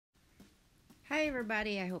Hi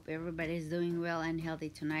everybody, I hope everybody is doing well and healthy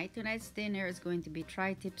tonight. Tonight's dinner is going to be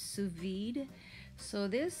tri-tip sous vide. So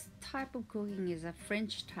this type of cooking is a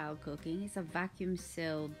French style cooking. It's a vacuum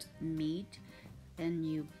sealed meat and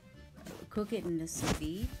you cook it in the sous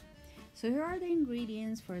vide. So here are the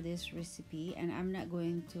ingredients for this recipe, and I'm not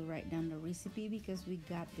going to write down the recipe because we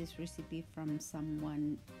got this recipe from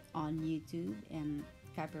someone on YouTube and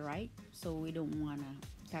copyright, so we don't want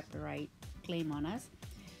a copyright claim on us.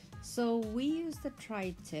 So we used the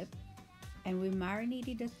tri-tip and we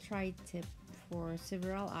marinated the tri-tip for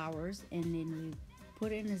several hours, and then we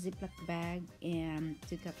put it in a Ziploc bag and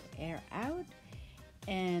took up the air out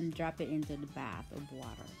and drop it into the bath of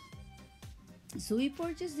water. So we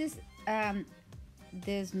purchased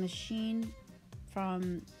this machine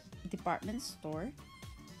from department store,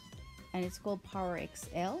 and it's called Power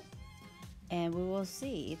XL, and we will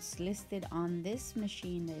see it's listed on this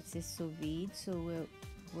machine that it says sous vide. So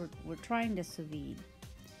we're trying the sous vide.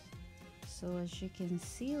 So as you can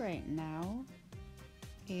see right now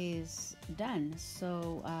is done.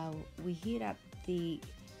 So we heat up the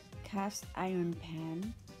cast iron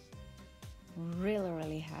pan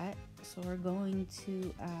really hot. So we're going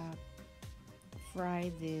to fry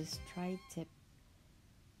this tri-tip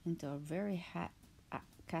into a very hot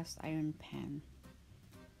cast iron pan.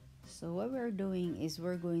 So what we're doing is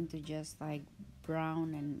we're going to just like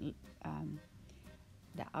brown and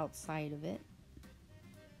the outside of it,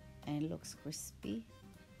 and it looks crispy.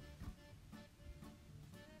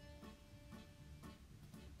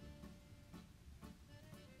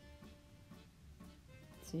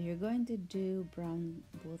 So you're going to do brown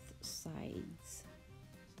both sides.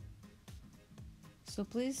 So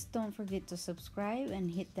please don't forget to subscribe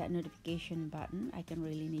and hit that notification button. I can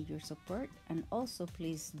really need your support, and also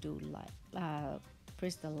please do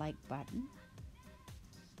press the like button.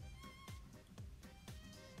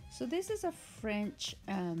 So this is a French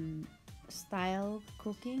style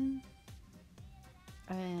cooking,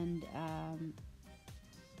 and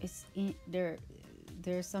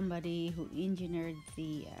there's somebody who engineered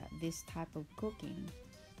this type of cooking,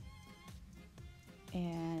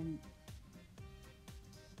 and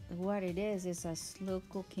what it is a slow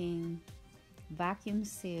cooking vacuum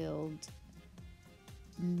sealed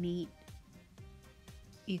meat.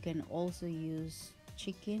 You can also use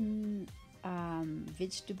chicken,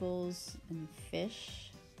 vegetables and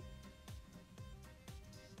fish.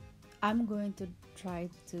 I'm going to try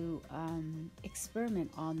to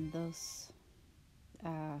experiment on those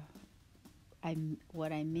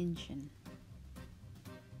what I mentioned.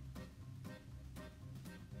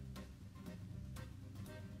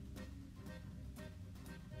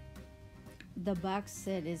 The box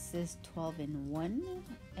said it says 12 in 1,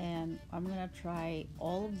 and I'm gonna try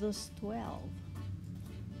all of those 12.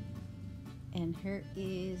 And here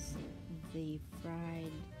is the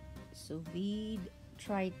fried sous vide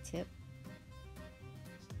tri-tip.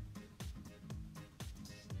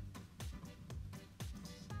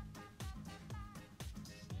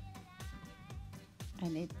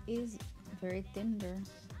 And it is very tender.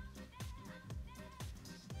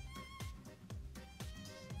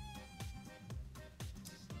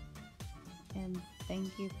 And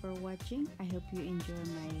thank you for watching. I hope you enjoy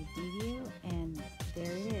my video, and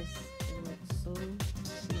there it is. It looks so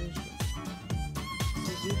delicious.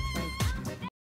 So do try